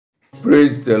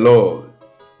Praise the Lord.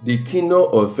 The kingdom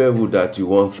of heaven that you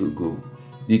want to go,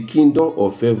 the kingdom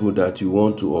of heaven that you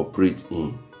want to operate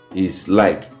in is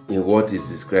like in what is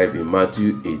described in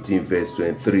Matthew 18 verse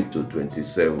 23 to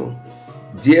 27.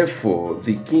 Therefore,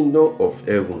 the kingdom of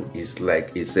heaven is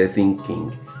like a certain king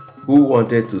who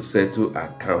wanted to settle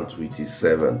accounts with his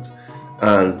servants.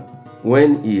 And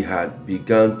when he had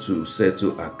begun to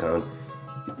settle account,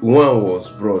 one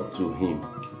was brought to him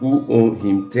who owed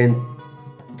him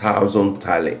 10,000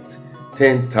 talents.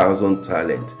 10,000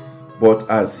 talents. But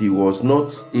as he was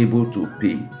not able to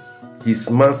pay,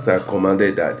 his master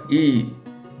commanded that he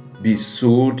be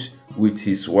sold with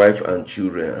his wife and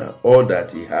children and all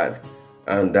that he had,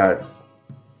 and that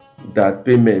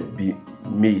payment be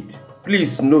made.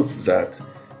 Please note that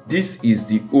this is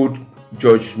the old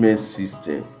judgment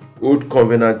system, old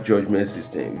covenant judgment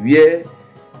system, where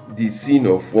the sin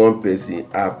of one person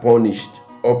are punished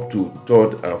up to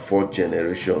third and fourth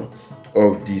generation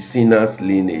of the sinner's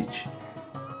lineage.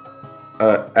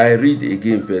 I read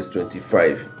again verse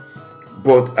 25.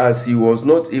 But as he was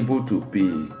not able to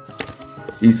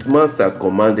pay, his master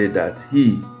commanded that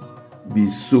he be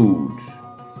sold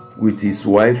with his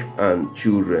wife and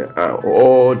children and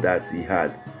all that he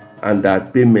had, and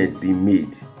that payment be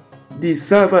made. The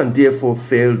servant therefore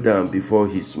fell down before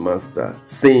his master,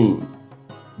 saying,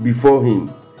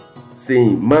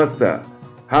 Master,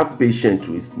 have patience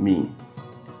with me,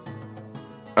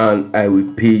 and I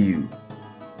will pay you.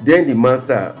 Then the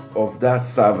master of that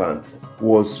servant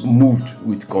was moved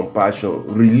with compassion,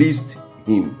 released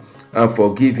him, and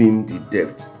forgave him the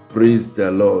debt. Praise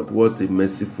the Lord. What a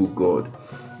merciful God.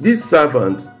 This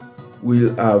servant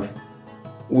will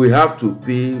have to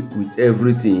pay with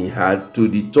everything he had to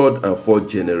the third and fourth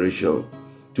generation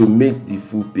to make the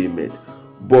full payment.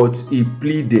 But he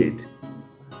pleaded,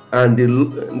 and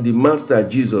the master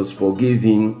Jesus forgave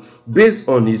him based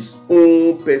on his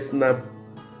own personal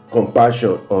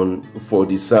compassion for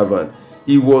the servant.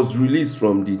 He was released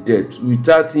from the debt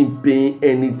without him paying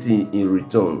anything in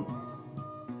return.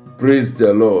 Praise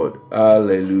the Lord.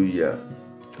 Hallelujah.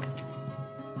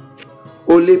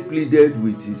 Only pleaded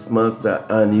with his master,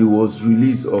 and he was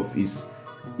released of his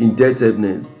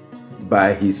indebtedness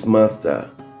by his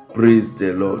master. Praise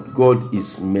the Lord. God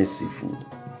is merciful.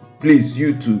 Please,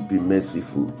 you too, be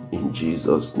merciful in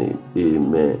Jesus' name.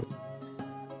 Amen.